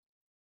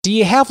Do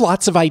you have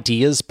lots of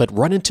ideas but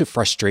run into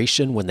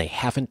frustration when they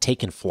haven't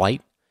taken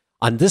flight?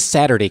 On this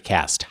Saturday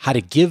cast, how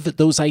to give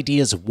those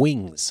ideas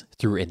wings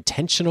through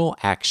intentional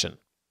action.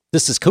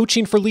 This is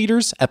Coaching for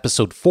Leaders,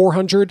 episode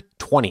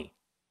 420.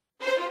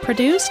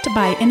 Produced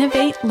by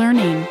Innovate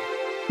Learning,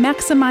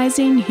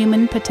 maximizing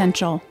human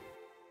potential.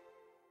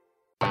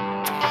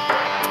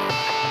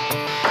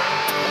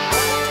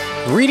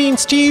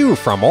 Greetings to you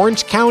from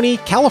Orange County,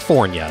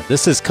 California.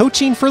 This is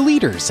Coaching for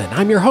Leaders, and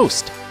I'm your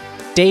host,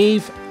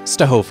 Dave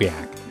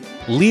Stachowiak.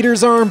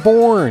 Leaders aren't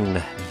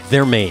born,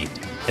 they're made.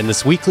 And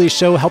this weekly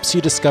show helps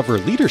you discover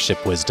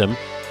leadership wisdom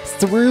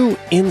through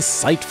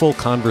insightful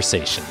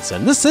conversations.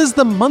 And this is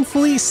the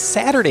monthly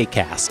Saturday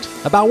cast.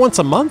 About once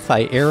a month,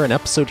 I air an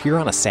episode here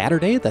on a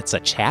Saturday that's a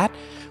chat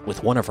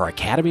with one of our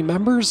Academy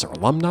members or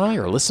alumni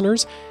or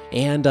listeners.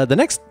 And the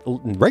next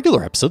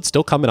regular episode's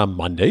still coming on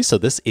Monday, so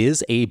this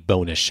is a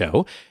bonus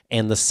show.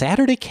 And the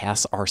Saturday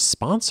casts are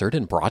sponsored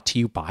and brought to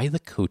you by the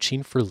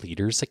Coaching for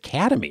Leaders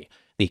Academy.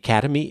 The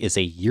Academy is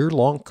a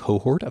year-long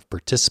cohort of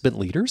participant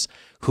leaders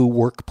who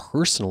work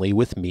personally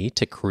with me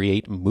to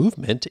create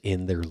movement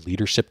in their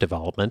leadership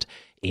development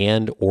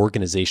and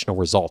organizational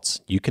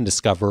results. You can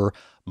discover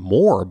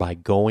more by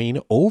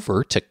going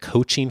over to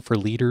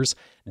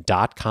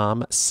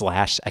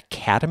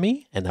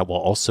coachingforleaders.com/academy, and that will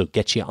also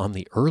get you on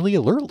the early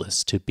alert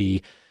list to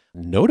be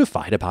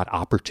notified about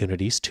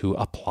opportunities to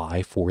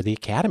apply for the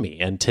Academy.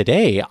 And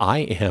today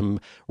I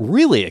am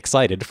really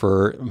excited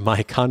for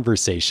my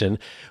conversation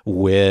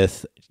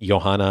with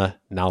Johanna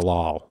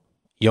Nallal.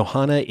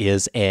 Johanna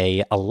is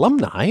an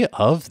alumni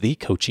of the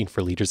Coaching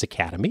for Leaders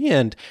Academy,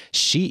 and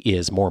she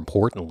is, more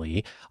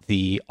importantly,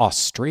 the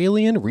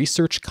Australian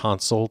Research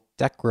Council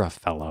DECRA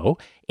Fellow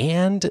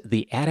and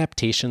the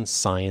Adaptation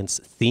Science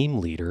Theme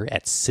Leader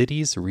at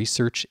Cities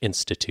Research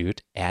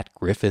Institute at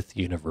Griffith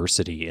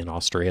University in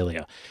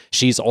Australia.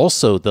 She's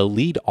also the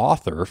lead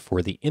author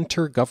for the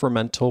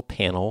Intergovernmental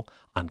Panel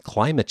on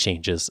Climate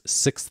Change's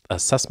 6th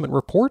Assessment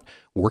Report,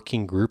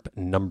 Working Group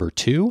Number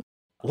 2.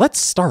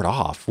 Let's start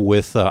off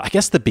with, I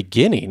guess, the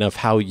beginning of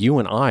how you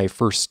and I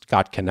first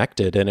got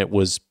connected, and it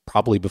was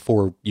probably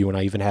before you and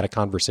I even had a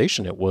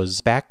conversation. It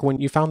was back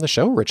when you found the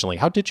show originally.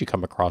 How did you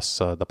come across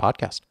the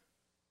podcast?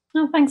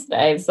 Oh, thanks,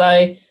 Dave. So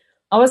I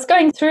was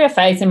going through a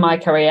phase in my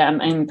career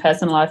and in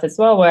personal life as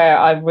well where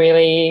I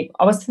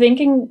was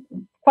thinking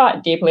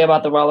quite deeply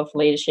about the role of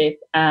leadership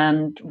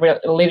and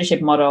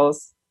leadership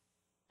models.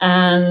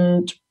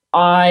 And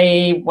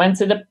I went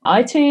to the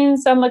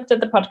iTunes and looked at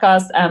the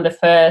podcast, and the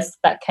first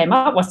that came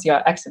up was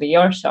your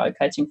show,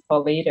 Coaching for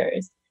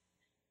Leaders.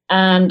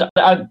 And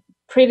I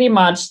pretty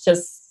much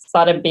just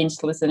started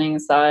binge listening.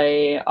 So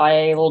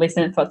I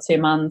listened for 2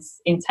 months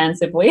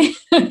intensively.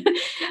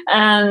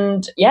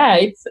 And yeah,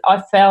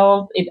 I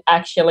felt it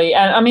actually,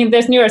 and I mean,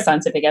 there's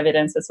neuroscientific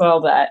evidence as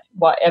well that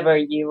whatever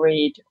you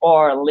read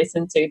or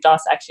listen to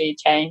does actually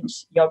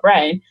change your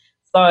brain.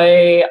 So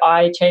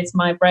I changed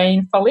my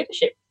brain for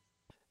leadership.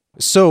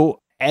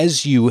 So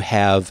as you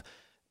have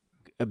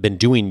been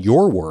doing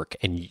your work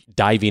and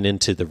diving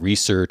into the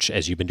research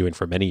as you've been doing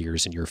for many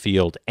years in your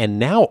field, and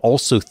now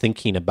also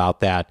thinking about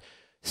that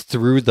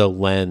through the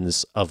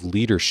lens of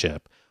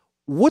leadership,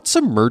 what's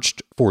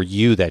emerged for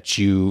you that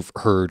you've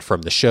heard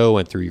from the show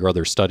and through your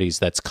other studies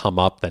that's come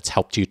up that's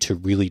helped you to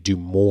really do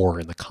more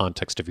in the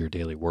context of your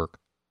daily work?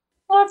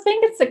 Well, I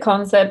think it's the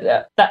concept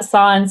that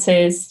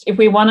scientists, if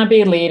we want to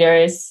be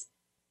leaders,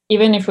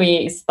 even if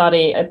we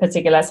study a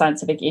particular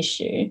scientific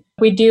issue,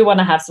 we do want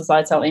to have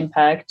societal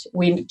impact.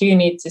 We do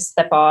need to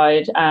step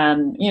out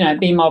and,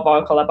 be more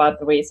vocal about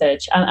the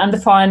research and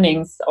the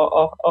findings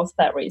of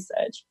that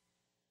research.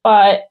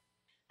 But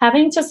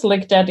having just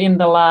looked at in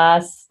the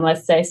last,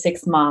 let's say,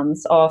 6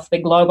 months of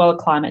the global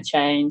climate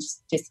change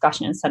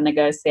discussions and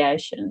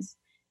negotiations,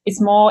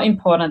 it's more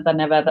important than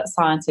ever that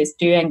scientists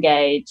do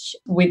engage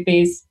with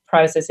these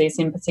processes,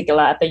 in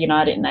particular at the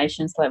United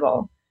Nations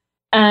level.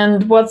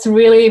 And what's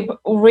really,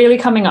 really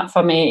coming up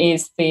for me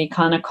is the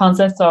kind of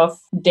concept of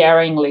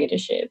daring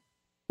leadership,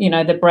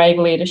 the brave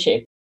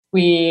leadership.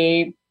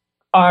 We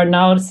are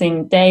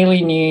noticing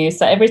daily news.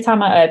 So every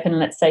time I open,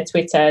 let's say,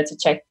 Twitter to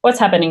check what's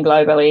happening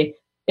globally,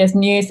 there's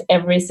news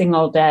every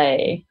single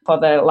day for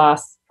the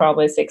last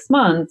probably 6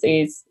 months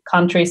is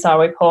countries are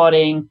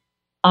reporting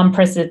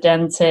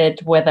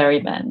unprecedented weather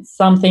events,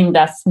 something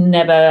that's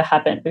never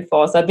happened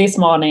before. So this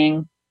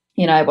morning,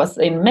 it was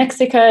in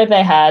Mexico.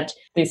 They had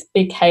this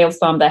big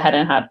hailstorm they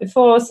hadn't had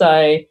before.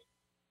 So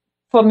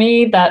for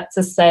me, that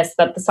says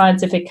that the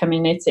scientific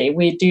community,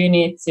 we do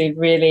need to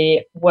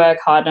really work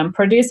hard on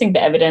producing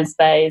the evidence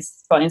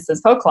base, for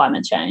instance, for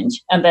climate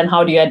change. And then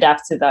how do you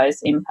adapt to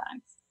those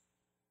impacts?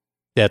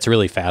 That's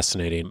really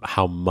fascinating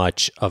how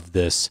much of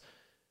this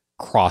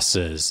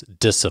crosses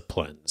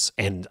disciplines.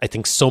 And I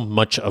think so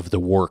much of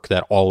the work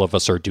that all of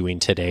us are doing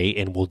today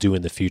and will do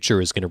in the future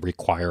is going to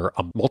require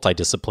a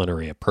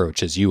multidisciplinary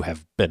approach, as you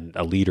have been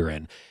a leader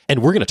in.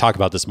 And we're going to talk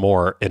about this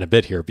more in a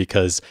bit here,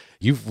 because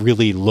you've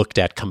really looked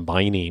at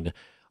combining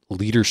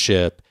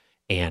leadership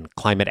and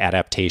climate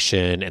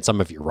adaptation and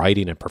some of your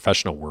writing and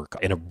professional work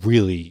in a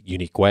really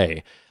unique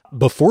way.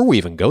 Before we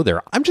even go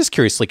there, I'm just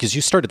curious, like, as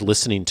you started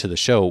listening to the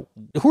show,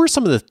 who are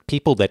some of the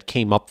people that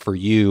came up for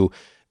you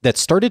that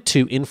started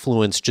to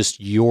influence just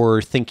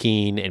your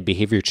thinking and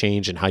behavior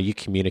change and how you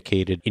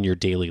communicated in your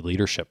daily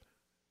leadership?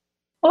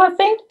 Well, I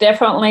think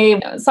definitely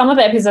some of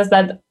the episodes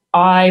that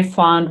I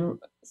found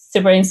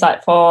super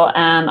insightful,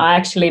 and I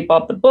actually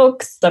bought the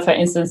books. So, for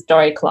instance,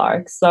 Dorie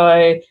Clark.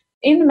 So,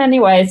 in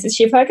many ways,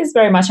 she focused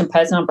very much on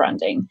personal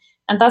branding.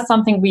 And that's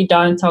something we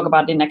don't talk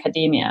about in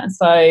academia.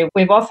 So,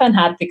 we've often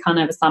had the kind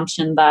of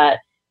assumption that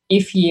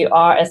if you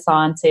are a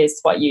scientist,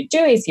 what you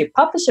do is you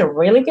publish a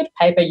really good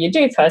paper. You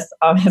do first,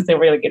 obviously,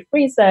 really good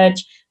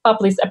research,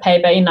 publish a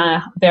paper in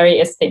a very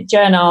esteemed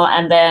journal,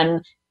 and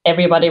then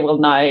everybody will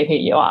know who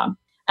you are.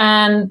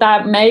 And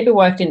that maybe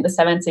worked in the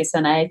 70s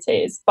and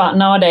 80s. But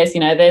nowadays,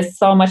 there's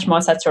so much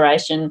more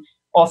saturation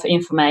of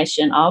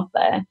information out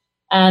there.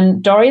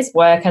 And Dorie's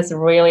work has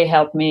really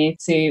helped me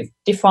to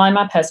define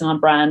my personal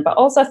brand, but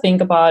also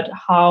think about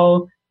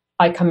how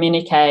I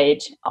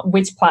communicate,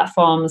 which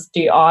platforms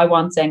do I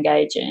want to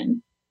engage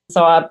in.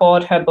 So I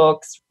bought her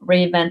books,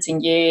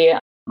 Reinventing You,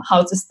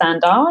 How to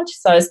Stand Out.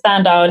 So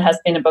Stand Out has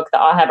been a book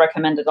that I have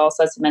recommended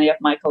also to many of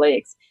my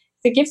colleagues.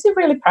 It gives you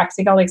really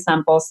practical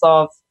examples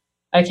of,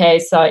 okay,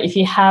 so if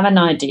you have an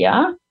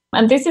idea,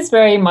 and this is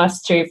very much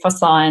true for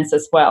science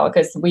as well,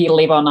 because we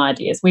live on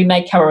ideas. We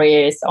make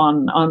careers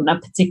on a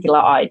particular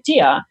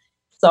idea.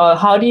 So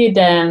how do you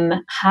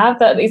then have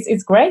that?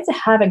 It's great to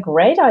have a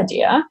great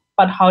idea,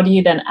 but how do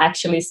you then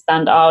actually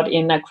stand out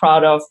in a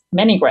crowd of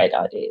many great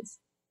ideas?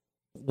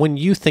 When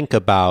you think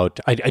about,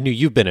 I knew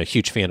you've been a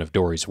huge fan of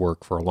Dorie's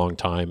work for a long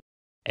time.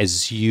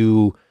 As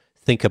you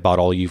think about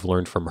all you've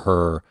learned from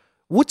her,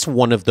 what's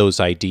one of those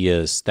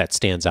ideas that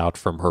stands out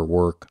from her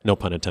work? No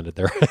pun intended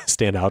there,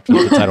 stand out from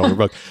the title of her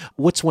book.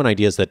 What's one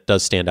idea that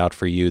does stand out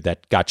for you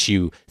that got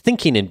you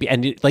thinking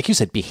and like you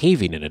said,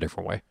 behaving in a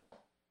different way?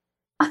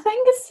 I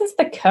think it's just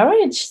the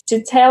courage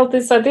to tell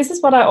this. So this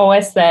is what I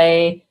always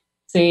say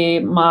to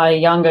my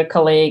younger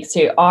colleagues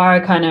who are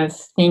kind of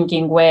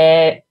thinking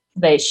where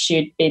they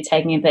should be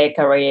taking their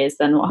careers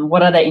and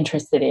what are they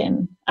interested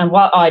in and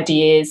what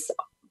ideas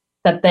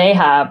that they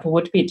have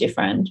would be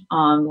different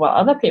on what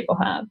other people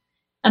have.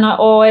 And I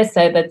always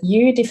say that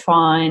you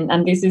define,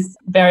 and this is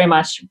very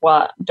much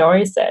what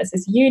Dorie says,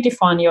 is you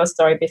define your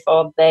story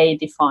before they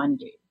define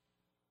you.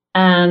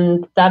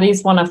 And that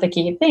is one of the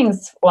key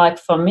things. Like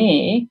for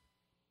me,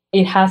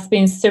 it has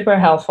been super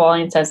helpful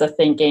in terms of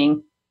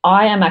thinking,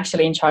 I am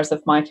actually in charge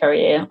of my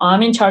career.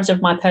 I'm in charge of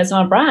my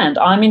personal brand.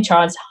 I'm in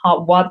charge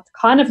of what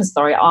kind of a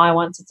story I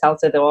want to tell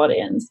to the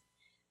audience.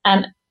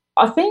 And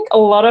I think a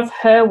lot of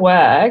her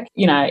work,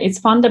 it's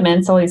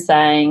fundamentally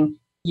saying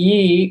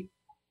you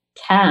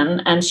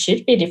can and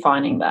should be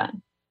defining that.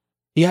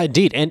 Yeah,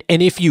 indeed. And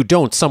if you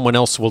don't, someone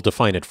else will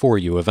define it for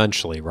you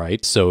eventually,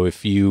 right? So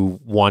if you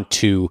want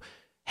to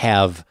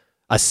have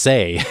a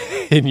say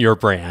in your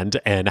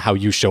brand and how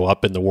you show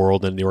up in the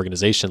world and the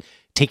organization,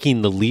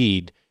 taking the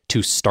lead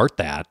to start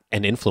that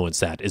and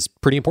influence that is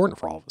pretty important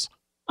for all of us.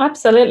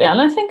 Absolutely.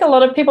 And I think a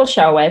lot of people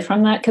shy away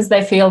from that because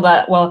they feel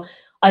that, well,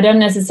 I don't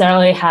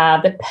necessarily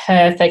have the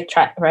perfect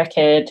track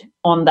record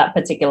on that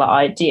particular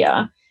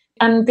idea.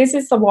 And this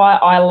is why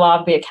I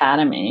love the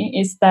Academy,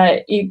 is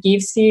that it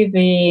gives you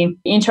the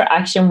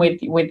interaction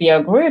with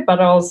your group, but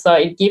also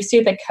it gives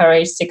you the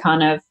courage to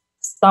kind of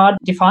start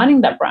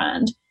defining that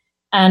brand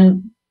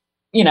and,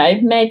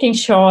 making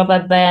sure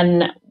that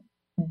then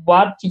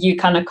what you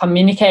kind of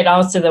communicate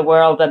out to the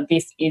world that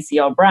this is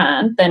your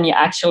brand, then you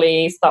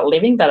actually start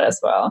living that as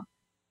well.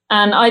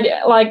 And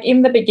I like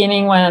in the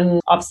beginning when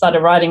I've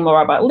started writing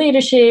more about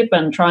leadership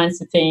and trying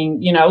to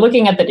think,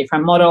 looking at the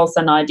different models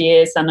and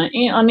ideas and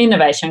on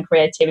innovation,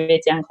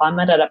 creativity and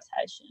climate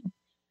adaptation,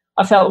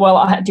 I felt,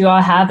 well, do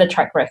I have the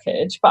track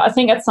record? But I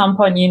think at some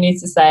point you need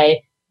to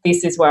say,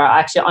 this is where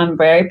I'm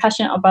very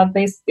passionate about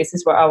this. This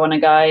is where I want to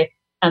go.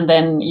 And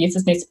then you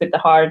just need to put the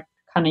hard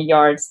kind of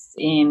yards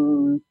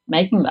in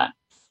making that.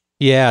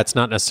 Yeah, it's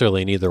not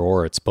necessarily an either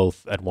or, it's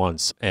both at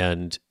once.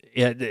 And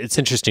it's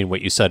interesting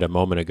what you said a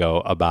moment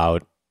ago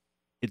about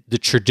the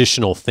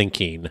traditional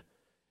thinking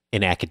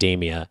in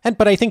academia,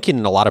 but I think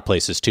in a lot of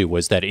places too,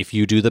 was that if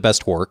you do the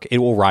best work, it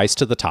will rise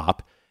to the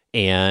top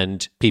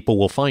and people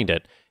will find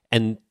it.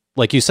 And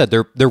like you said,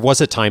 there was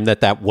a time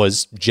that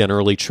was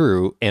generally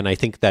true, and I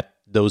think that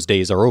those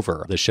days are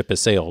over. The ship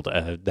has sailed.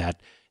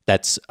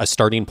 That's a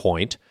starting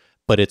point.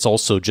 But it's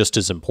also just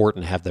as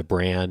important to have the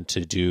brand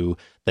to do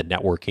the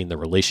networking, the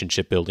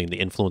relationship building, the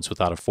influence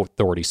without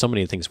authority, so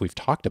many things we've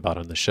talked about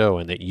on the show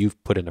and that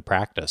you've put into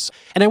practice.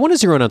 And I want to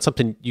zero in on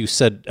something you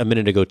said a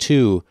minute ago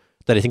too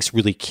that I think is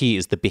really key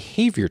is the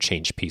behavior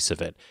change piece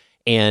of it.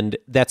 And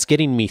that's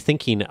getting me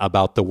thinking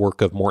about the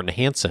work of Morten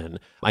Hansen.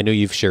 I know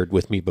you've shared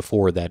with me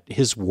before that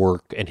his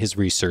work and his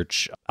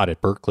research out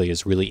at Berkeley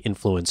has really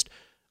influenced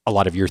a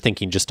lot of your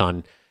thinking just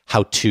on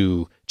how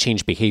to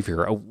change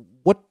behavior.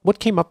 What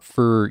came up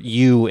for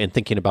you in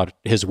thinking about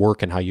his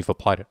work and how you've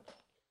applied it?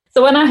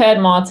 So when I heard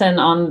Morten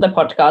on the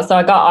podcast, so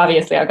I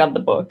got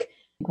the book.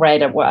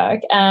 great at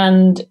work.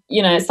 And,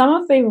 some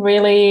of the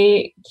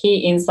really key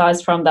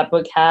insights from that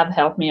book have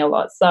helped me a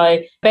lot. So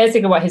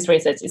basically what his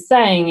research is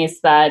saying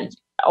is that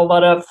a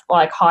lot of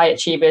like high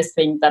achievers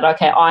think that,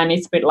 okay, I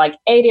need to put like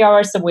 80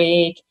 hours a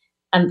week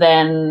and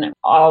then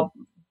I'll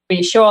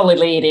be surely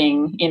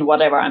leading in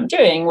whatever I'm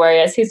doing.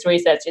 Whereas his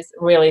research is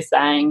really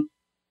saying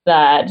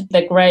that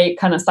the great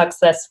kind of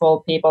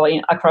successful people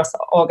across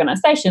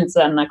organizations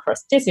and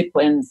across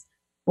disciplines,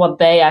 what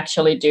they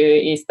actually do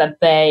is that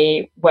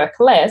they work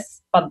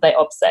less, but they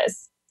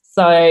obsess.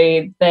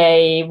 So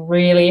they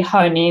really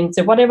hone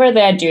into whatever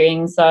they're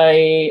doing. So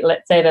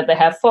let's say that they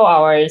have 4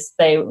 hours,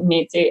 they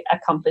need to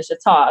accomplish a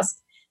task.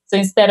 So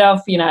instead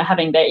of,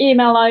 having their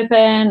email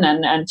open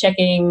and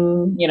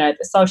checking, the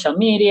social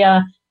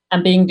media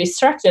and being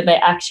distracted, they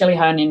actually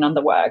hone in on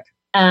the work.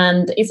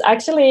 And it's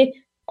actually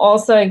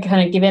also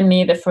kind of given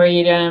me the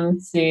freedom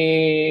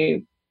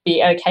to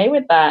be okay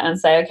with that and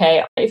say,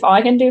 okay, if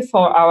I can do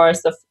 4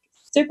 hours of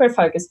super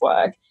focused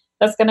work,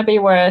 that's going to be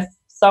worth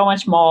so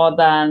much more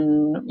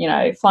than,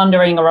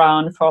 floundering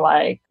around for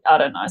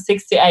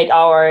 6 to 8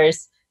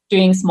 hours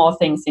doing small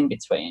things in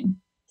between.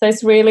 So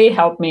it's really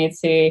helped me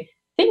to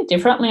think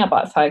differently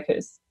about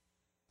focus.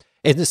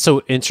 And it's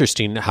so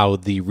interesting how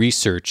the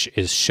research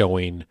is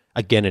showing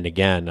again and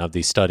again of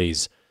these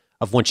studies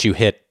of once you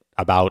hit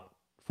about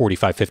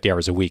 45, 50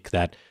 hours a week,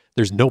 that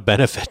there's no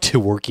benefit to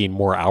working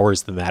more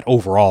hours than that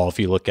overall if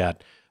you look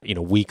at,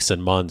 weeks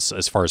and months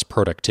as far as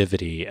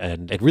productivity.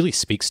 And it really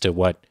speaks to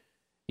what,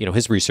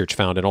 his research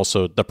found. And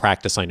also the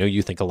practice I know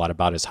you think a lot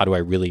about is how do I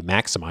really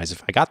maximize,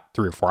 if I got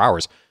 3 or 4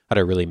 hours, how do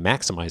I really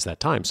maximize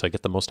that time so I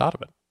get the most out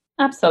of it?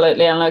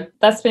 Absolutely. And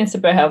that's been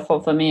super helpful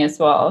for me as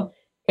well,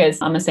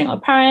 because I'm a single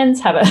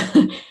parent, have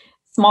a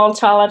small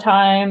child at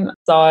home.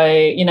 So,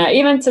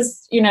 even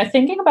just,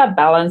 thinking about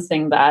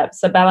balancing that.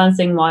 So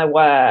balancing my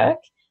work,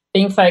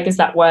 being focused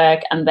at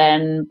work, and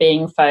then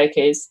being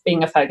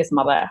a focused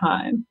mother at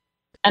home.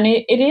 And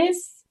it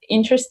is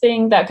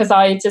interesting that, because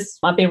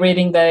I've been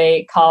reading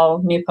the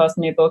Cal Newport's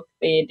new book,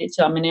 The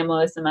Digital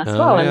Minimalism as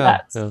well. And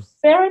that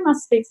very much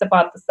speaks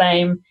about the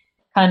same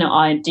kind of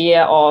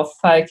idea of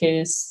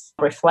focus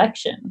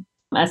reflection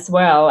as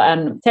well.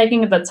 And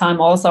taking the time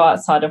also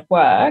outside of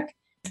work,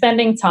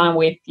 spending time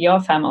with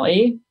your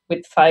family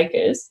with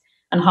focus,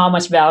 and how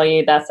much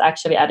value that's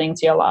actually adding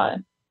to your life.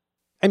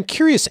 I'm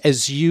curious,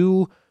 as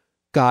you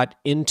got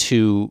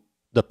into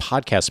the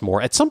podcast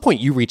more, at some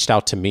point you reached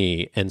out to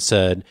me and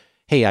said,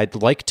 hey, I'd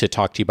like to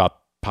talk to you about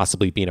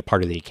possibly being a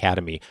part of the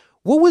Academy.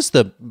 What was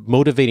the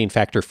motivating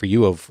factor for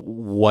you of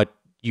what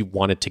you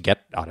wanted to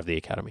get out of the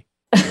Academy?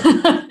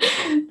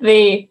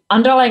 The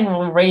underlying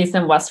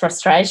reason was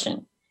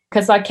frustration,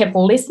 because I kept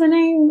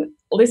listening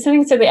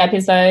to the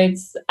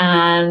episodes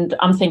and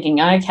I'm thinking,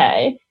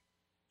 okay,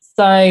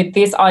 so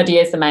this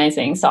idea is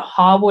amazing. So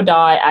how would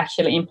I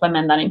actually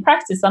implement that in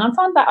practice? And I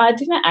found that I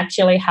didn't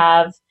actually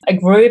have a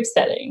group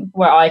setting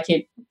where I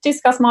could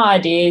discuss my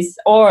ideas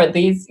or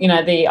these,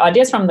 the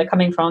ideas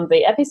coming from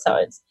the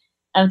episodes,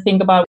 and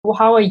think about, well,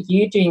 how are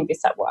you doing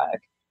this at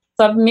work?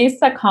 So I've missed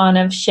that kind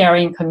of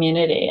sharing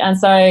community. And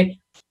so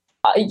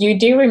you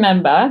do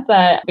remember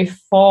that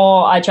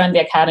before I joined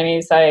the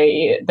Academy, so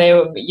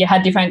you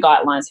had different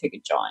guidelines who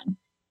could join.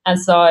 And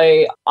so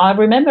I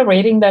remember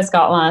reading those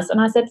guidelines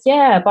and I said,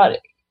 yeah, but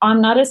I'm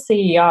not a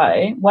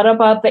CEO. What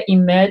about the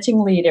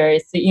emerging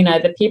leaders,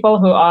 the people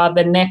who are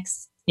the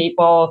next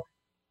people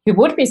who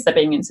would be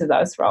stepping into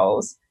those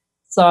roles?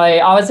 So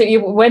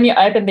when you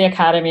opened the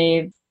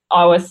Academy,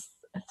 I was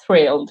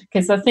thrilled,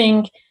 because I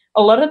think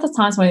a lot of the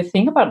times when we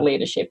think about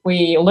leadership,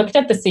 we looked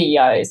at the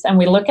CEOs and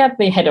we look at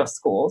the head of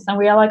schools and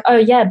we are like, oh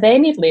yeah, they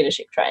need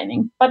leadership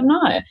training. But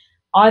no,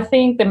 I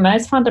think the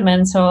most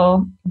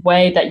fundamental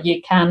way that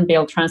you can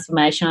build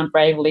transformation and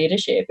brave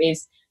leadership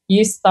is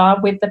you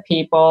start with the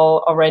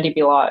people already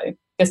below,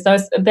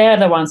 because they're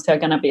the ones who are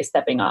going to be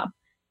stepping up.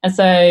 And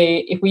so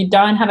if we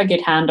don't have a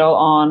good handle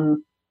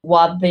on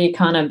what the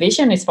kind of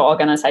vision is for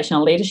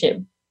organizational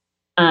leadership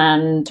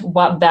and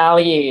what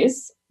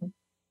values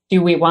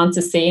do we want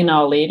to see in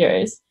our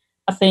leaders,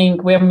 I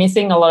think we're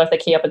missing a lot of the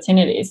key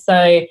opportunities.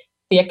 So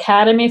the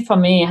Academy for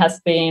me has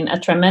been a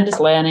tremendous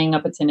learning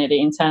opportunity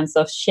in terms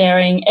of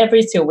sharing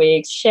every 2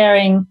 weeks,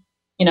 sharing,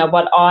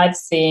 what I've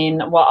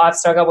seen, what I've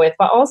struggled with,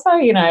 but also,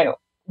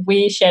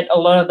 we shared a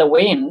lot of the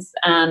wins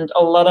and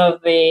a lot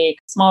of the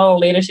small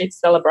leadership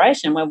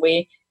celebration when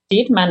we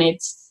did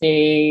manage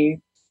to,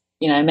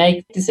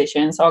 make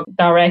decisions or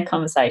direct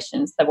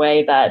conversations the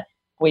way that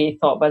we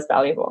thought was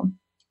valuable.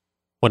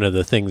 One of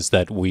the things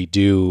that we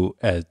do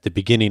at the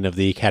beginning of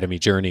the Academy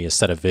journey is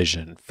set a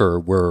vision for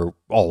where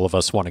all of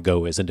us want to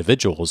go as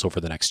individuals over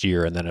the next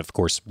year. And then, of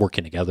course,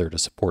 working together to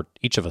support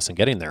each of us in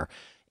getting there.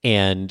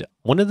 And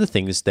one of the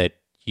things that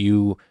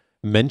you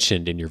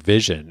mentioned in your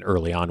vision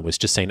early on was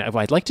just saying,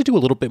 I'd like to do a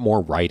little bit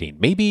more writing,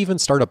 maybe even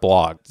start a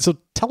blog. So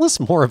tell us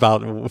more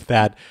about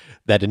that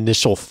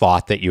initial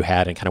thought that you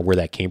had and kind of where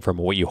that came from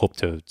and what you hope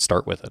to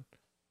start with it.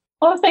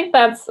 Well, I think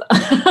that's,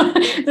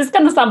 this is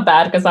going to sound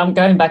bad because I'm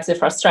going back to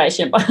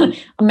frustration, but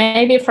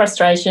maybe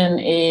frustration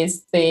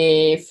is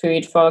the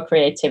food for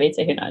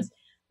creativity, who knows.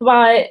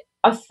 But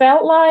I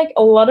felt like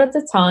a lot of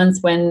the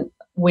times when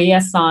we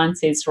as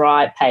scientists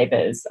write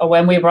papers or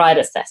when we write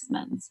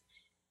assessments,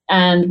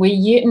 and we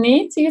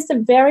need to use a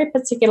very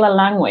particular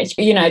language,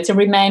 to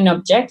remain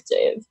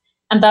objective.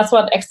 And that's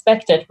what's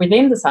expected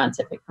within the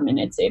scientific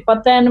community.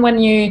 But then when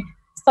you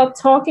start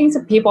talking to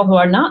people who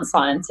are not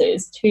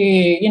scientists,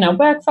 who,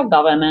 work for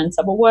governments,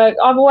 or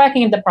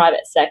working in the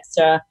private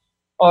sector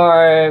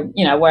or,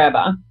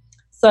 wherever.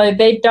 So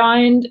they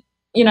don't,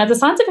 the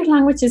scientific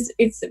language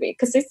it's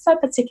because it's so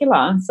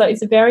particular. So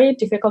it's very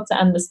difficult to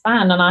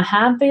understand. And I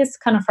had this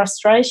kind of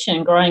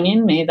frustration growing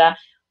in me that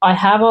I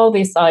have all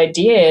these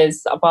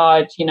ideas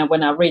about,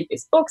 when I read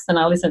these books and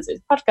I listen to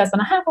this podcast,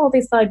 and I have all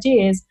these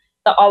ideas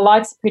that I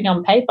like to put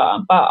on paper,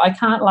 but I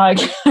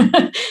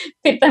can't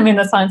fit them in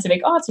a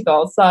scientific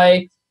article. So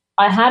I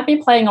had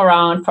been playing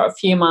around for a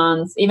few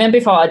months, even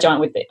before I joined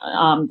with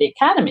the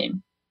academy,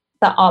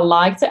 that I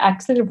like to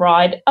actually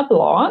write a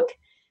blog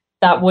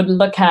that would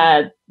look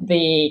at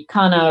the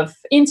kind of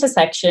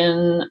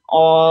intersection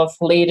of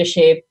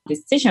leadership,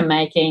 decision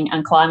making,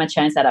 and climate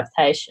change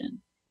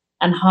adaptation,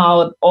 and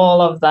how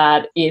all of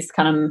that is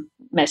kind of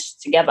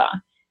meshed together.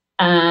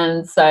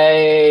 And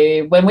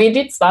so when we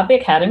did start the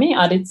academy,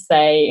 I did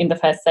say in the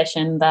first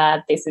session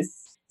that this is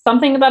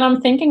something that I'm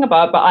thinking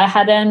about, but I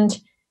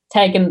hadn't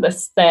taken the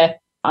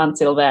step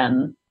until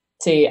then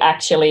to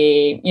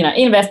actually,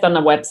 invest on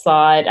a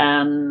website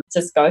and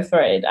just go for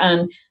it.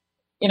 And,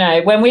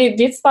 when we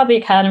did start the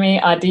academy,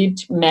 I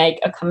did make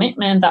a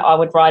commitment that I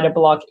would write a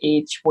blog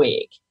each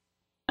week.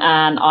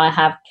 And I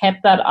have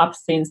kept that up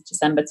since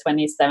December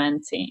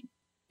 2017.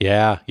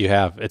 Yeah, you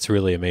have. It's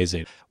really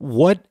amazing.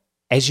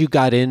 As you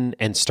got in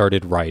and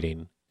started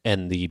writing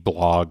and the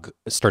blog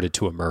started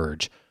to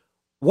emerge,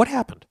 what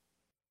happened?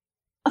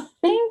 I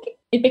think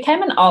it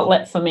became an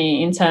outlet for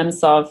me in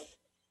terms of,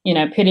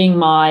 putting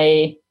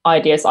my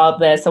ideas out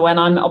there. So when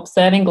I'm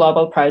observing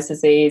global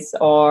processes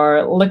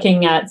or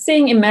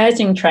seeing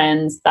emerging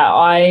trends that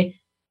I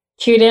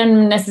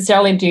couldn't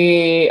necessarily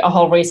do a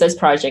whole research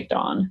project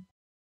on.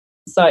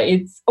 So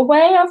it's a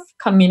way of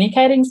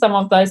communicating some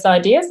of those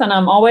ideas. And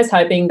I'm always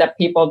hoping that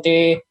people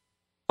do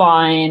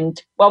my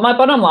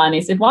bottom line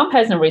is if one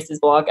person reads this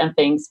blog and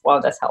thinks,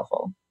 well, that's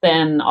helpful,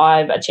 then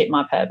I've achieved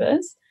my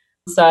purpose.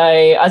 So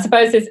I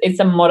suppose it's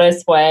a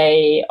modest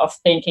way of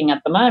thinking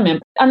at the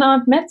moment. And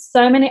I've met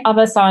so many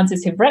other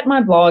scientists who've read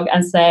my blog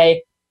and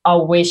say, I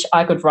wish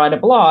I could write a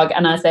blog.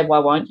 And I said, why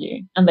won't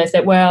you? And they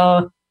said,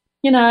 well,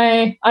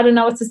 I don't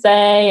know what to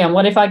say. And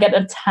what if I get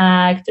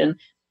attacked? And,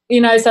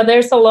 so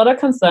there's a lot of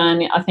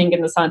concern, I think,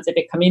 in the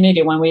scientific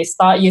community when we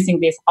start using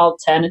these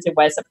alternative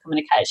ways of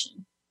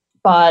communication.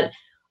 But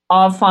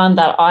I've found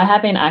that I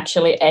have been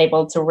actually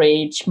able to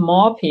reach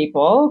more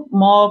people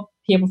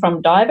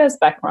from diverse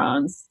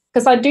backgrounds,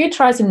 because I do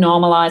try to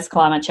normalize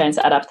climate change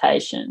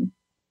adaptation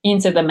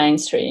into the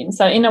mainstream.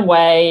 So in a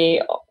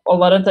way, a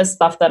lot of the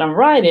stuff that I'm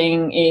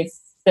writing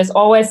there's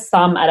always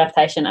some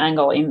adaptation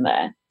angle in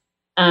there.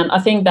 And I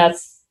think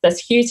that's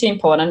hugely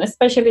important,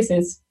 especially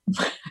since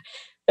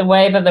the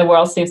way that the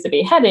world seems to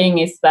be heading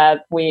is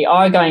that we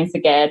are going to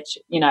get,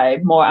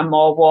 more and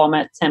more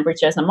warmer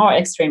temperatures and more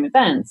extreme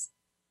events.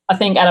 I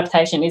think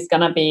adaptation is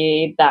going to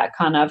be that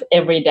kind of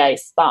everyday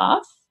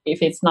stuff,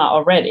 if it's not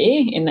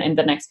already, in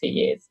the next few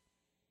years.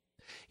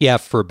 Yeah,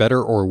 for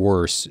better or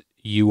worse,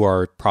 you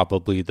are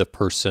probably the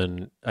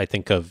person I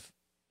think of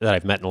that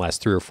I've met in the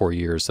last 3 or 4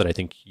 years that I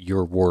think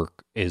your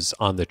work is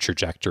on the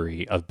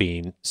trajectory of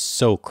being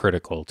so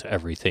critical to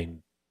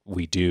everything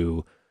we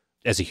do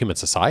as a human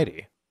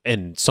society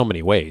in so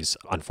many ways,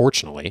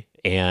 unfortunately.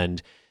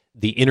 And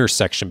the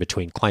intersection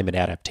between climate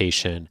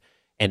adaptation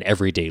and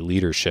everyday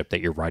leadership that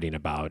you're writing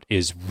about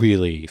is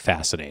really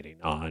fascinating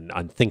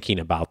on thinking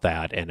about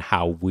that and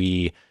how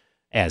we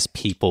as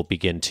people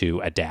begin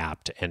to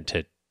adapt and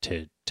to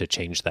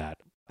change that.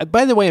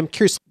 By the way, I'm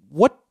curious,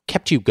 what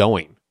kept you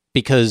going?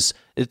 Because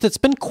it's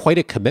been quite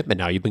a commitment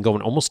now. You've been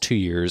going almost 2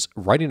 years,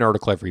 writing an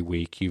article every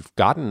week. You've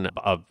gotten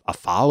a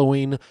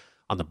following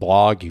on the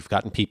blog. You've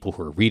gotten people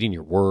who are reading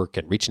your work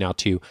and reaching out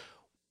to you.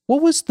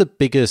 What was the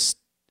biggest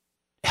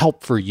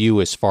help for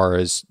you as far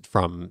as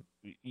from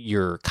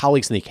your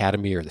colleagues in the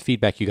academy or the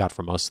feedback you got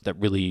from us that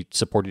really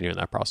supported you in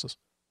that process?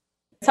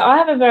 So I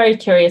have a very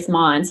curious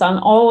mind. So I'm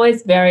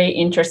always very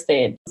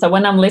interested. So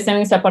when I'm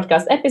listening to a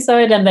podcast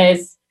episode and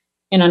there's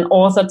an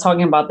author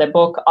talking about the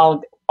book,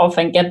 I'll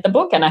often get the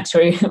book and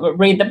actually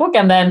read the book.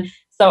 And then,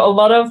 so a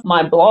lot of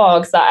my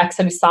blogs are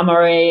actually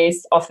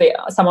summaries of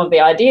some of the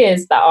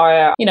ideas that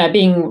are,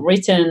 being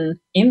written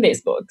in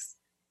these books.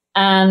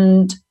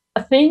 And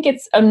I think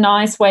it's a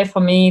nice way for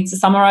me to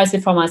summarize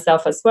it for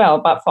myself as well,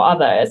 but for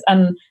others.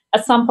 And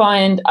at some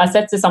point, I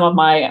said to some of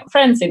my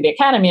friends in the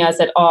academy, I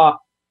said,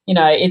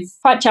 it's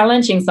quite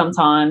challenging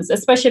sometimes,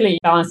 especially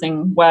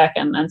balancing work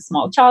and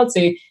small child,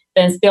 to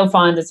then still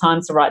find the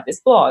time to write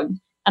this blog.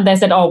 And they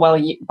said,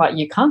 but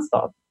you can't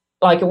stop.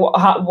 like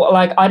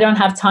I don't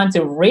have time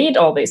to read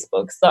all these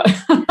books. So,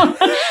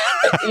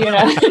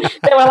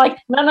 they were like,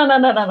 no,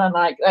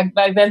 like,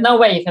 there's no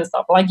way you can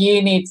stop. Like,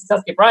 you need to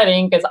just keep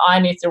writing because I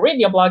need to read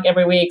your blog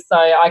every week so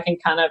I can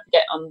kind of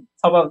get on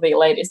top of the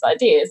latest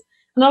ideas.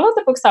 And a lot of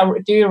the books I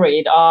do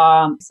read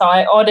so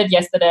I ordered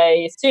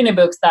yesterday 2 new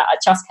books that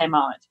just came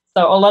out.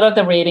 So a lot of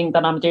the reading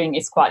that I'm doing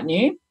is quite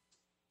new.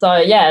 So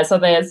yeah, so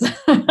there's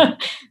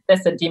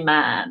there's a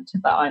demand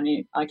that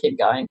I keep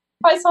going.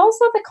 But it's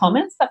also the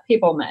comments that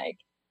people make.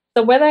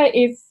 So whether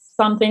it's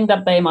something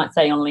that they might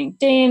say on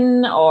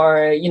LinkedIn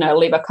or,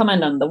 leave a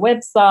comment on the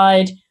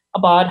website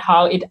about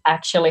how it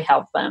actually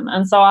helped them.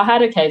 And so I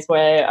had a case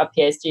where a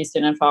PhD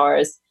student of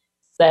ours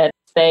said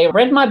they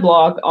read my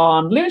blog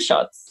on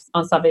Loonshots,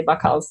 on Savi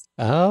Bakal's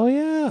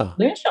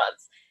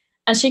Loonshots.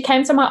 And she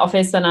came to my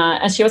office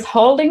and she was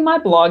holding my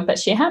blog that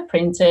she had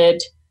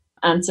printed,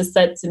 and she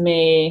said to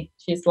me,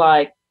 she's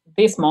like,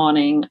 this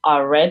morning I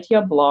read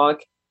your blog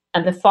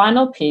and the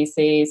final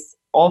pieces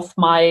of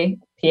my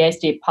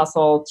PhD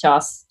puzzle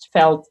just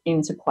fell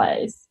into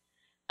place.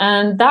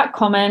 And that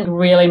comment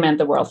really meant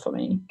the world for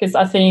me, because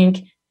I think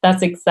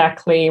that's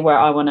exactly where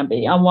I want to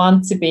be. I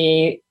want to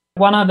be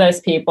one of those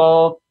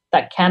people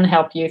that can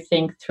help you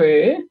think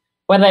through,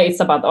 whether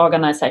it's about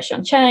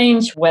organization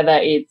change, whether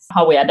it's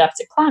how we adapt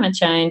to climate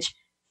change.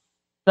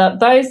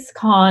 Those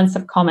kinds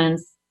of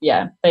comments,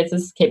 they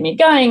just keep me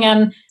going.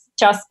 And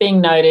just being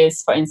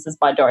noticed, for instance,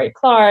 by Dory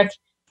Clark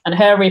and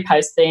her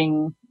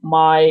reposting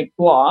my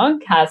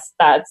blog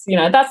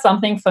that's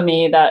something for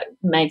me that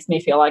makes me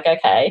feel like,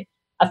 okay,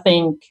 I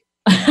think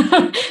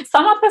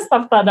some of the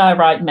stuff that I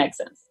write makes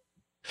sense.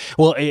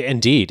 Well,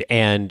 indeed.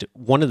 And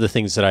one of the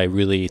things that I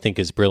really think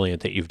is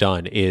brilliant that you've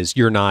done is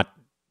you're not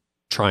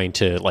trying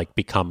to like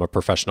become a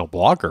professional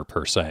blogger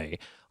per se.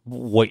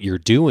 What you're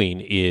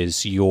doing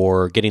is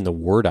you're getting the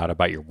word out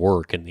about your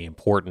work and the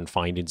important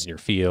findings in your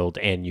field,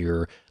 and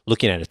you're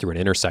looking at it through an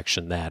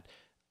intersection that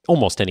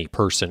almost any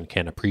person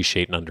can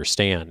appreciate and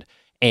understand.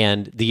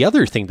 And the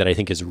other thing that I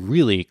think is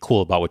really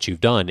cool about what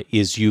you've done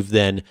is you've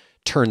then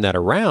turned that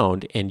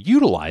around and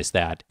utilized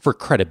that for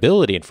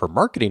credibility and for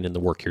marketing in the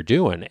work you're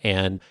doing.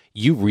 And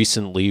you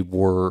recently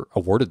were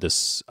awarded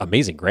this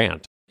amazing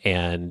grant.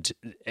 And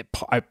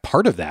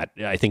part of that,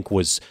 I think,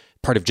 was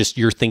part of just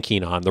your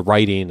thinking on the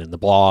writing and the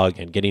blog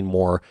and getting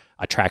more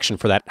attraction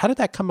for that. How did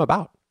that come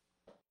about?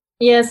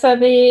 Yeah, so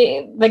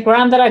the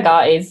grant that I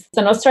got is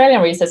an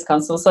Australian Research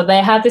Council. So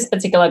they have this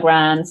particular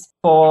grant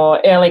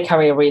for early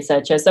career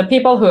researchers. So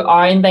people who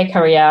are in their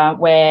career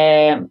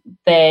where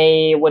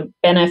they would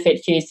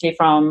benefit hugely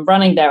from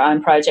running their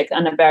own project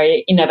on a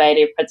very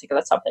innovative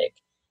particular topic.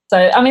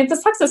 So, I mean, the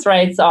success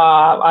rates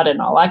are, I don't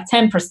know, like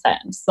 10%.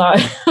 So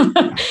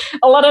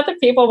a lot of the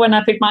people, when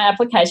I put my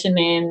application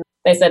in,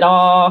 they said,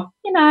 oh,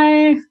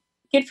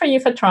 good for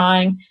you for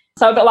trying.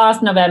 So but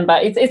last November,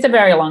 it's a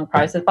very long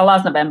process, but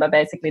last November,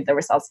 basically, the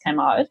results came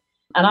out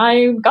and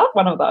I got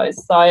one of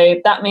those. So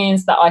that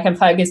means that I can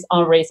focus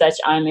on research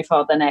only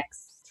for the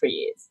next 3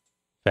 years.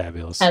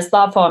 Fabulous. And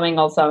start forming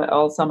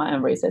also my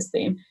own research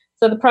team.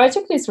 So the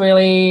project is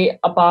really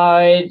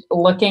about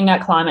looking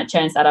at climate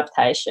change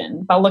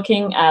adaptation, but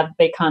looking at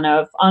the kind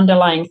of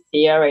underlying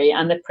theory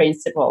and the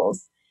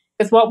principles.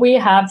 Because what we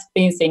have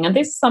been seeing, and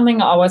this is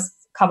something I was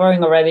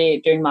covering already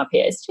during my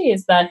PhD,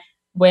 is that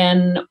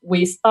when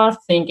we start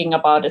thinking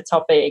about a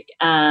topic,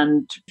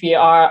 and if you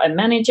are a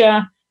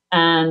manager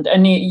and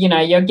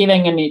you're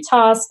giving a new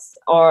task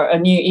or a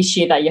new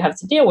issue that you have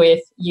to deal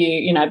with,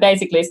 you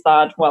basically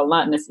start, well,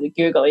 not necessarily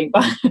Googling,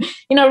 but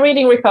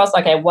reading reports.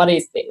 Okay, what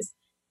is this?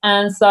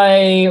 And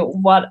so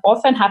what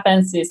often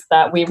happens is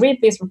that we read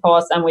these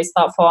reports and we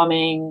start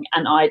forming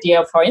an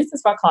idea, for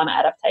instance, what climate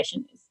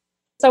adaptation is.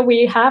 So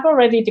we have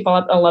already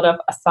developed a lot of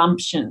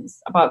assumptions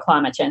about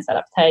climate change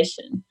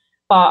adaptation,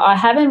 but I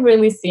haven't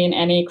really seen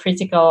any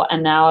critical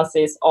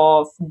analysis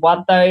of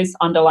what those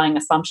underlying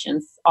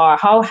assumptions are,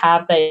 how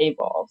have they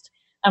evolved,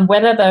 and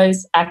whether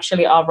those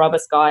actually are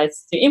robust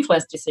guides to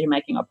influence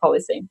decision-making or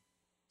policy.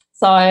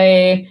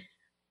 So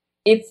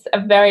it's a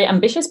very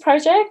ambitious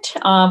project,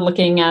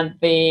 looking at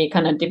the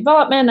kind of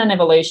development and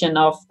evolution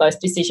of those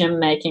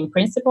decision-making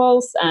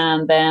principles,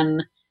 and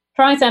then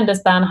trying to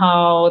understand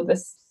how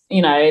this,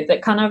 the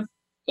kind of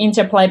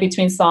interplay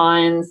between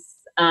science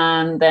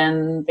and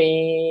then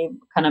the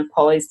kind of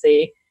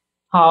policy,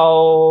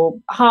 how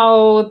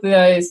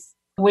those,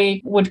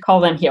 we would call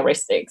them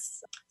heuristics.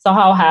 So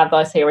how have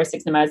those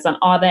heuristics emerged, and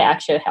are they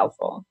actually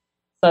helpful?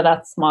 So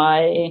that's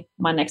my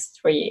next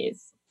 3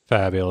 years.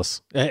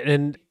 Fabulous.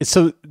 And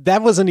so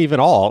that wasn't even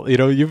all.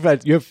 You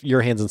have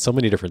your hands in so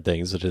many different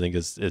things, which I think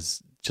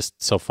is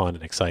just so fun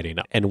and exciting.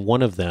 And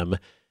one of them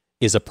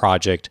is a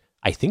project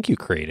I think you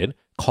created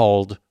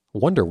called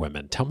Wonder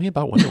Women. Tell me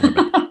about Wonder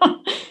Women.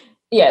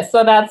 Yeah,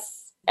 so that's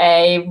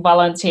a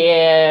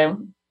volunteer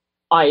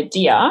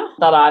idea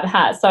that I've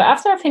had. So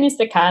after I finished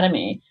the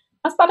academy,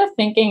 I started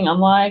thinking, I'm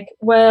like,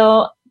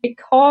 well,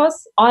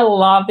 because I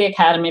love the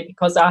academy,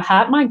 because I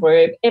had my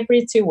group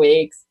every 2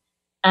 weeks,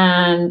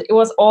 And it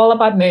was all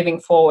about moving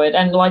forward.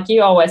 And like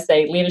you always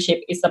say,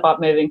 leadership is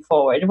about moving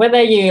forward.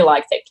 Whether you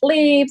like take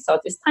leaps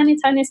or these tiny,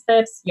 tiny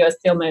steps, you're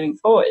still moving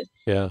forward.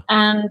 Yeah.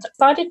 And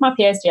so I did my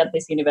PhD at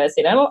this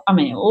university. I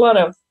mean, a lot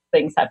of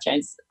things have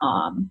changed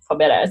for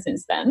better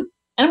since then.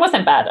 And it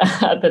wasn't bad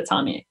at the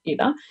time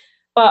either.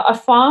 But I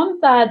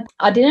found that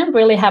I didn't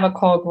really have a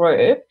core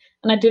group,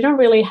 and I didn't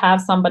really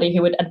have somebody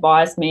who would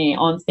advise me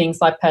on things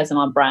like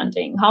personal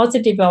branding, how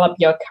to develop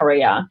your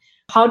career.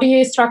 How do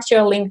you structure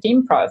a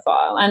LinkedIn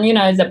profile? And, you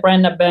know, the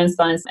Brenda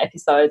Bernstein's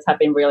episodes have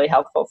been really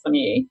helpful for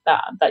me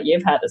that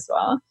you've had as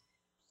well.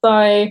 So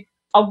I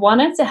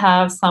wanted to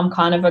have some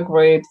kind of a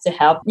group to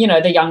help, you know,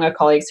 the younger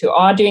colleagues who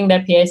are doing their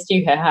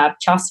PhD, who have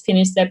just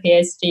finished their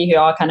PhD, who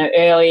are kind of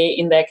early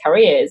in their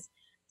careers,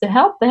 to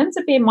help them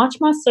to be much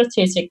more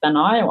strategic than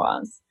I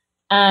was.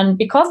 And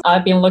because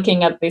I've been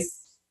looking at this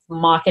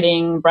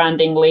marketing,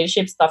 branding,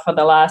 leadership stuff for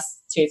the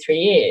last 2-3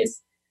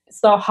 years,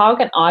 so how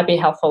can I be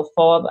helpful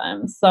for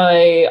them?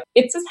 So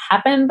it just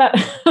happened that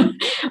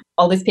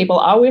all these people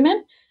are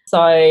women.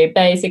 So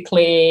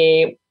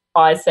basically,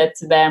 I said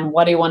to them,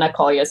 what do you want to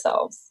call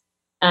yourselves?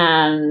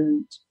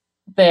 And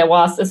there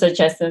was a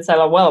suggestion, so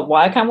like, well,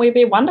 why can't we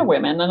be Wonder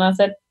Women? And I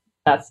said,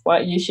 that's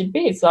what you should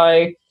be.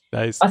 So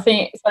nice. I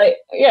think, so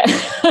yeah.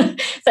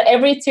 So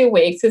every 2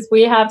 weeks,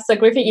 because so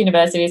Griffith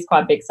University is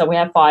quite big, so we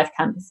have 5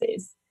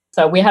 campuses.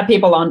 So we have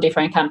people on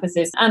different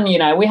campuses, and, you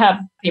know, we have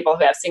people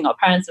who have single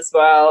parents as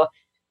well.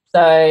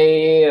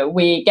 So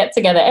we get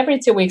together every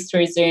 2 weeks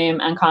through Zoom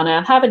and kind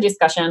of have a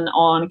discussion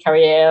on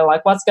career,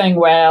 like what's going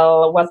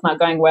well, what's not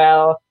going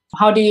well.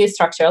 How do you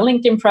structure a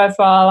LinkedIn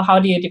profile? How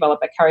do you develop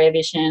a career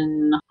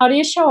vision? How do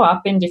you show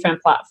up in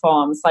different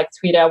platforms like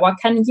Twitter? What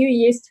can you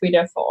use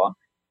Twitter for?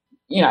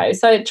 You know,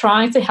 so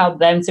trying to help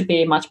them to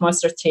be much more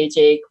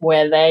strategic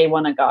where they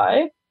want to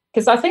go.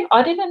 Because I think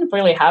I didn't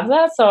really have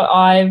that. So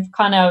I've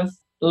kind of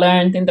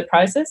learned in the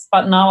process,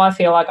 but now I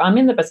feel like I'm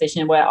in the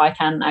position where I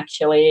can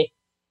actually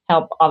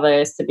help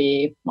others to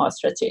be more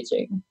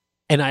strategic.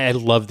 And I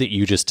love that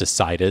you just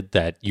decided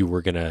that you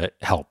were going to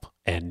help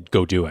and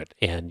go do it.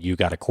 And you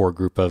got a core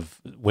group of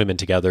women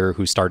together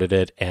who started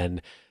it.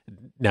 And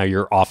now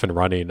you're off and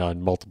running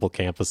on multiple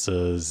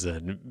campuses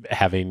and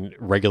having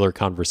regular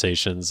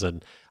conversations.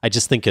 And I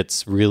just think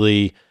it's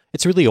really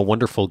a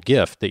wonderful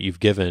gift that you've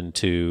given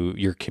to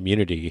your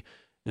community,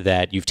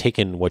 that you've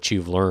taken what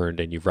you've learned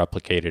and you've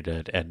replicated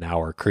it and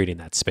now are creating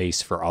that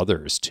space for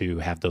others to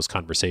have those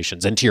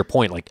conversations. And to your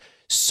point, like,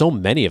 so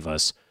many of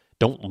us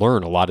don't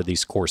learn a lot of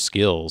these core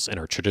skills in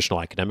our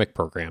traditional academic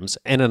programs.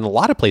 And in a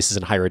lot of places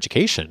in higher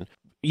education,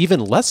 even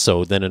less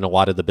so than in a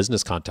lot of the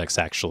business contexts,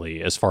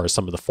 actually, as far as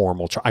some of the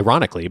formal,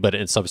 ironically, but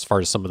as far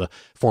as some of the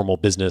formal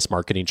business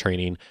marketing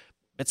training,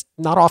 it's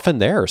not often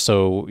there.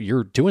 So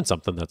you're doing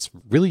something that's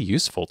really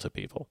useful to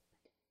people.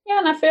 Yeah,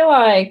 and I feel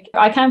like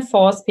I can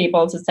force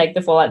people to take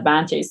the full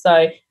advantage.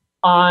 So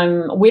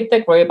with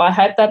the group, I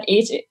hope that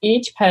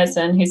each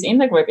person who's in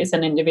the group is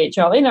an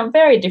individual in a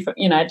very different,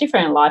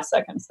 different life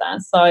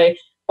circumstance. So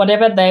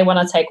whatever they want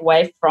to take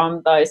away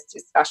from those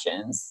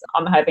discussions,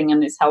 I'm hoping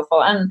is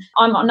helpful. And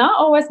I'm not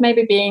always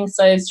maybe being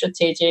so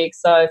strategic.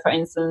 So for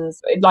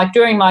instance, like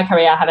during my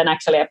career, I haven't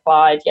actually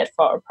applied yet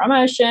for a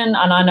promotion.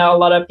 And I know a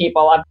lot of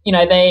people,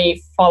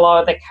 they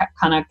follow the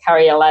kind of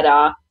career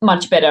ladder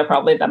much better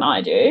probably than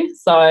I do.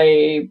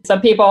 So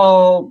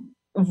people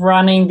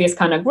running these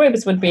kind of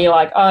groups would be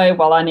like, oh,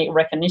 well, I need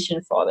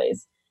recognition for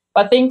this.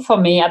 But I think for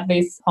me at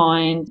this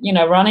point,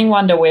 running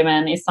Wonder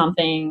Women is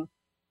something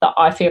that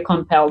I feel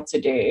compelled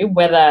to do,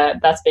 whether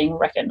that's being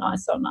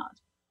recognized or not.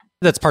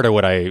 That's part of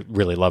what I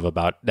really love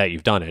about that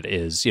you've done it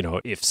is,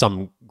 if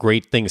some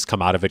great things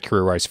come out of it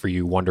career-wise for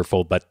you,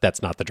 wonderful, but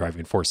that's not the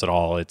driving force at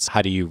all. It's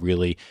how do you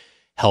really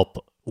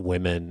help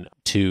women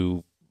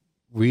to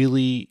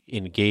really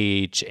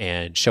engage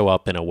and show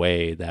up in a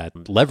way that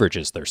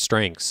leverages their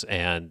strengths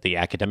and the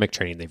academic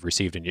training they've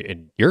received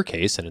in your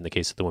case and in the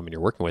case of the women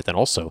you're working with, and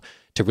also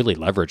to really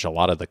leverage a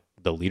lot of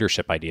the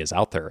leadership ideas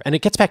out there. And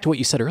it gets back to what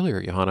you said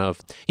earlier, Johanna,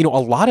 of, a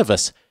lot of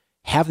us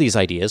have these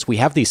ideas, we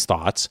have these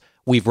thoughts,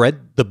 we've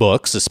read the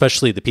books,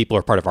 especially the people who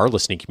are part of our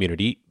listening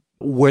community.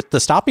 What the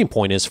stopping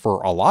point is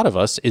for a lot of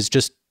us is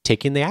just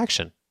taking the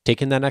action,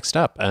 taking that next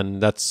step.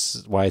 And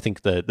that's why I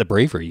think the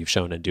bravery you've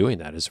shown in doing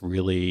that is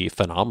really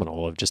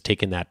phenomenal, of just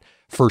taking that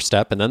first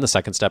step and then the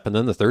second step and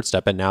then the third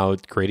step and now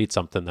creating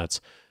something that's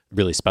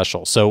really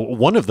special. So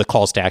one of the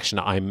calls to action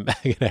I'm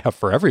going to have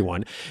for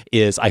everyone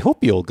is I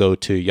hope you'll go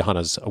to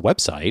Johanna's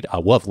website.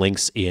 We'll have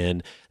links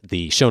in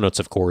the show notes,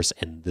 of course,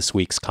 and this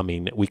week's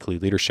coming weekly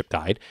leadership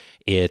guide.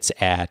 It's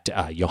at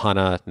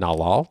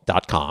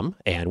johannanallal.com,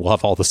 and we'll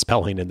have all the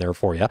spelling in there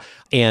for you.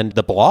 And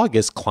the blog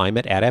is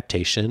Climate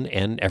Adaptation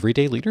and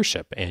Everyday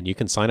Leadership. And you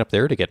can sign up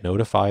there to get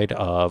notified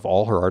of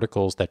all her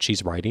articles that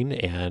she's writing.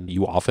 And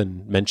you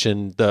often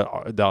mention the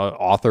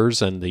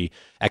authors and the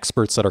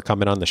experts that are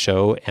coming on the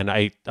show. And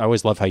I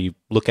always love how you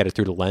look at it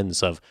through the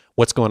lens of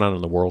what's going on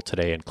in the world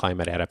today and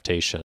climate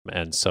adaptation.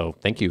 And so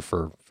thank you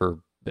for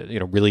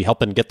really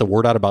helping get the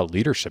word out about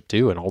leadership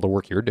too, and all the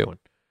work you're doing.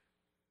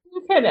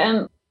 Good.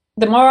 And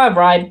the more I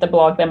write the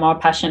blog, the more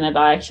passionate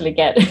I actually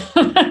get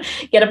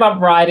about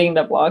writing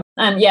the blog.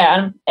 And yeah,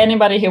 and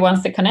anybody who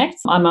wants to connect,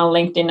 I'm on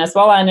LinkedIn as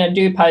well. And I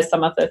do post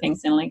some of the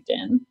things in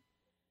LinkedIn.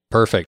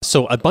 Perfect.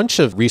 So a bunch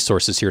of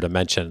resources here to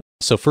mention.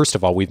 So first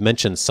of all, we've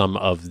mentioned some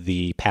of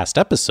the past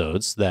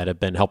episodes that have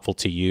been helpful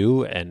to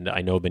you, and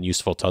I know have been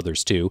useful to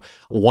others too.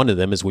 One of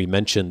them is we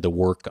mentioned the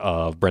work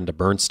of Brenda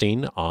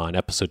Bernstein on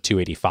episode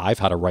 285,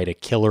 how to write a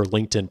killer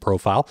LinkedIn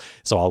profile.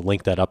 So I'll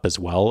link that up as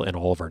well in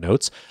all of our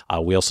notes.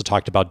 We also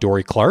talked about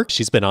Dorie Clark.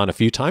 She's been on a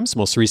few times,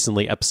 most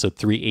recently episode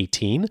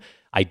 318.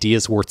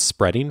 Ideas worth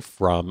spreading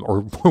from,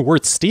 or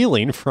worth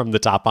stealing from the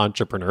top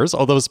entrepreneurs,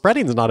 although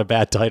spreading is not a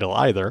bad title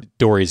either.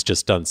 Dorie's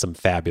just done some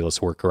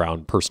fabulous work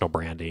around personal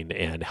branding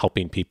and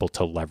helping people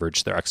to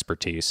leverage their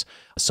expertise.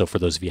 So for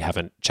those of you who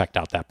haven't checked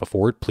out that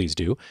before, please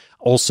do.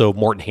 Also,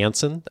 Morten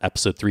Hansen,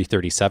 episode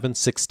 337,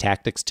 6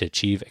 Tactics to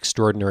Achieve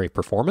Extraordinary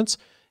Performance.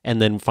 And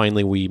then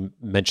finally, we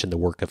mentioned the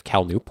work of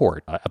Cal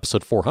Newport,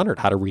 episode 400,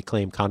 How to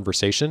Reclaim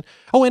Conversation.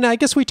 Oh, and I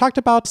guess we talked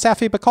about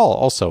Safi Bahcall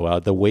also,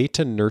 The Way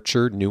to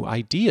Nurture New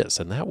Ideas.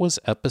 And that was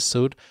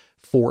episode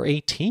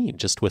 418,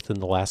 just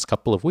within the last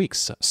couple of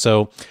weeks.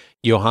 So,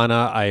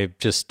 Johanna, I'm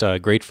just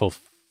grateful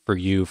for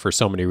you for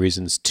so many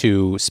reasons.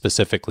 Two,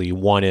 specifically,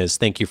 one is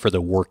thank you for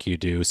the work you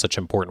do, such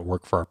important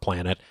work for our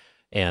planet,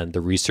 and the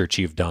research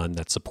you've done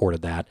that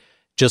supported that.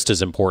 Just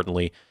as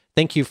importantly,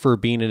 thank you for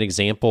being an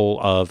example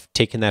of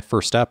taking that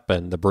first step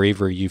and the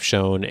bravery you've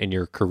shown in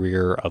your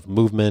career of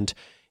movement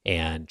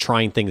and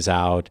trying things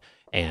out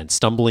and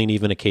stumbling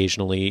even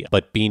occasionally,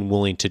 but being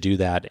willing to do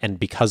that. And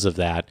because of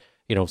that,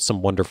 you know,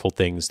 some wonderful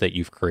things that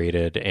you've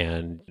created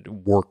and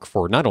work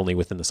for not only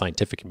within the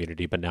scientific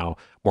community, but now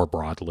more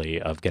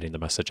broadly of getting the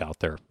message out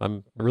there.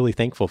 I'm really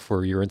thankful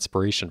for your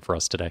inspiration for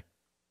us today.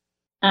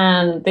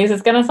 And this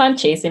is going to sound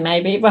cheesy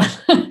maybe, but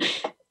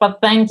but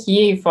thank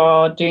you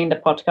for doing the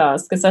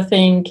podcast, because I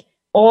think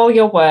all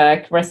your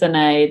work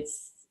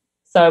resonates.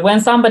 So when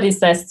somebody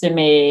says to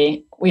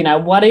me, you know,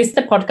 what is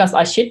the podcast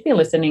I should be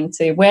listening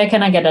to? Where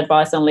can I get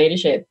advice on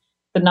leadership?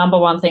 The number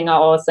one thing I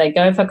always say,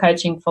 go for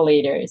Coaching for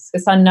Leaders,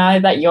 because I know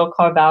that your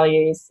core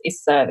values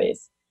is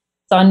service.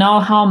 So I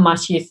know how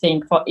much you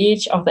think for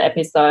each of the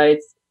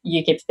episodes.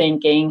 You keep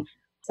thinking,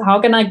 so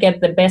how can I get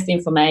the best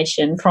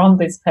information from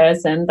this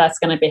person that's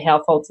going to be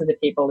helpful to the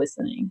people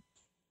listening?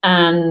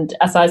 And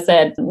as I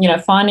said, you know,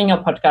 finding your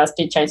podcast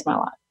did change my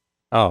life.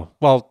 Oh,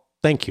 well,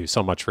 thank you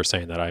so much for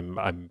saying that.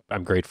 I'm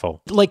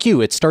grateful. Like you,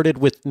 it started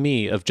with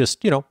me of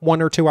just,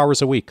 1 or 2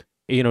 hours a week,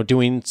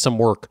 doing some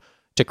work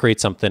to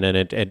create something.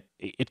 And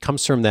it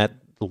comes from that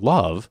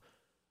love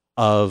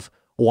of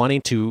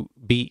wanting to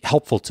be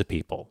helpful to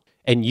people.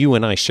 And you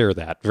and I share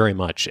that very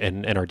much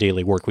in our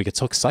daily work. We get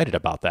so excited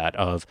about that,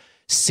 of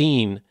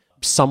seeing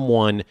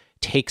someone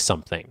take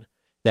something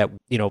that,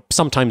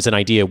 sometimes an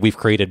idea we've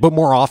created, but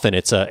more often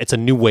it's a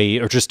new way,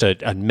 or just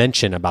a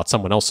mention about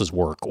someone else's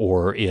work,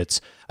 or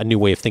it's a new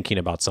way of thinking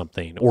about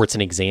something, or it's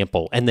an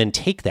example, and then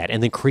take that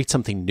and then create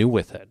something new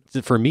with it.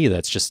 For me,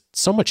 that's just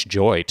so much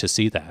joy to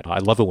see that. I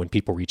love it when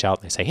people reach out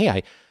and they say,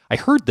 hey, I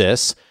heard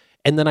this,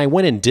 and then I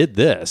went and did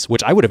this,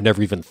 which I would have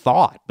never even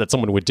thought that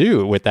someone would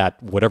do with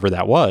that, whatever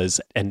that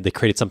was, and they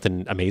created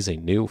something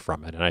amazing new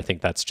from it. And I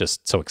think that's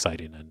just so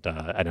exciting.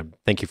 And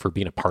thank you for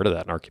being a part of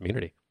that in our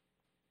community.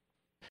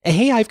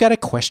 Hey, I've got a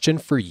question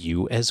for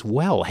you as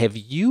well. Have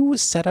you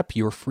set up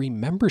your free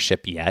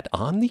membership yet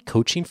on the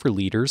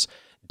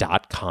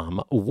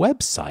coachingforleaders.com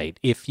website?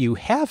 If you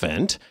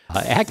haven't,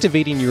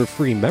 activating your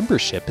free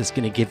membership is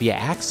going to give you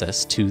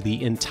access to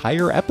the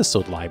entire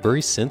episode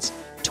library since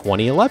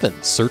 2011,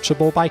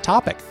 searchable by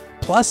topic,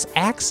 plus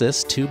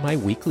access to my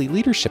weekly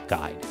leadership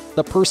guide,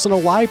 the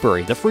personal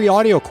library, the free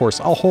audio course,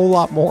 a whole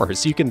lot more.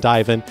 So you can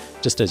dive in,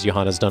 just as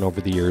Johanna's done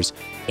over the years,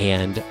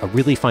 and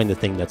really find the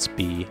thing that's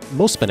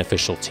most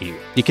beneficial to you.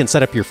 You can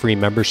set up your free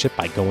membership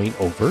by going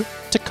over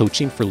to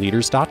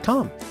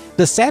coachingforleaders.com.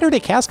 The Saturday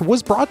Cast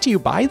was brought to you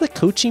by the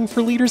Coaching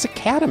for Leaders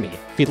Academy.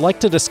 If you'd like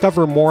to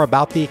discover more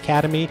about the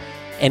Academy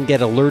and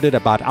get alerted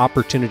about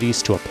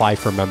opportunities to apply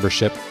for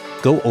membership,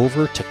 go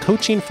over to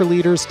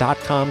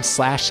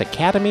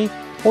coachingforleaders.com/academy,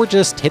 or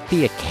just hit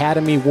the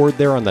Academy word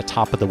there on the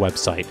top of the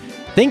website.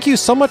 Thank you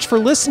so much for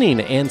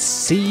listening, and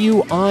see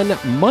you on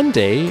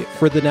Monday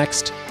for the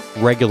next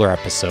regular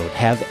episode.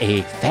 Have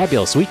a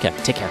fabulous weekend.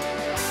 Take care.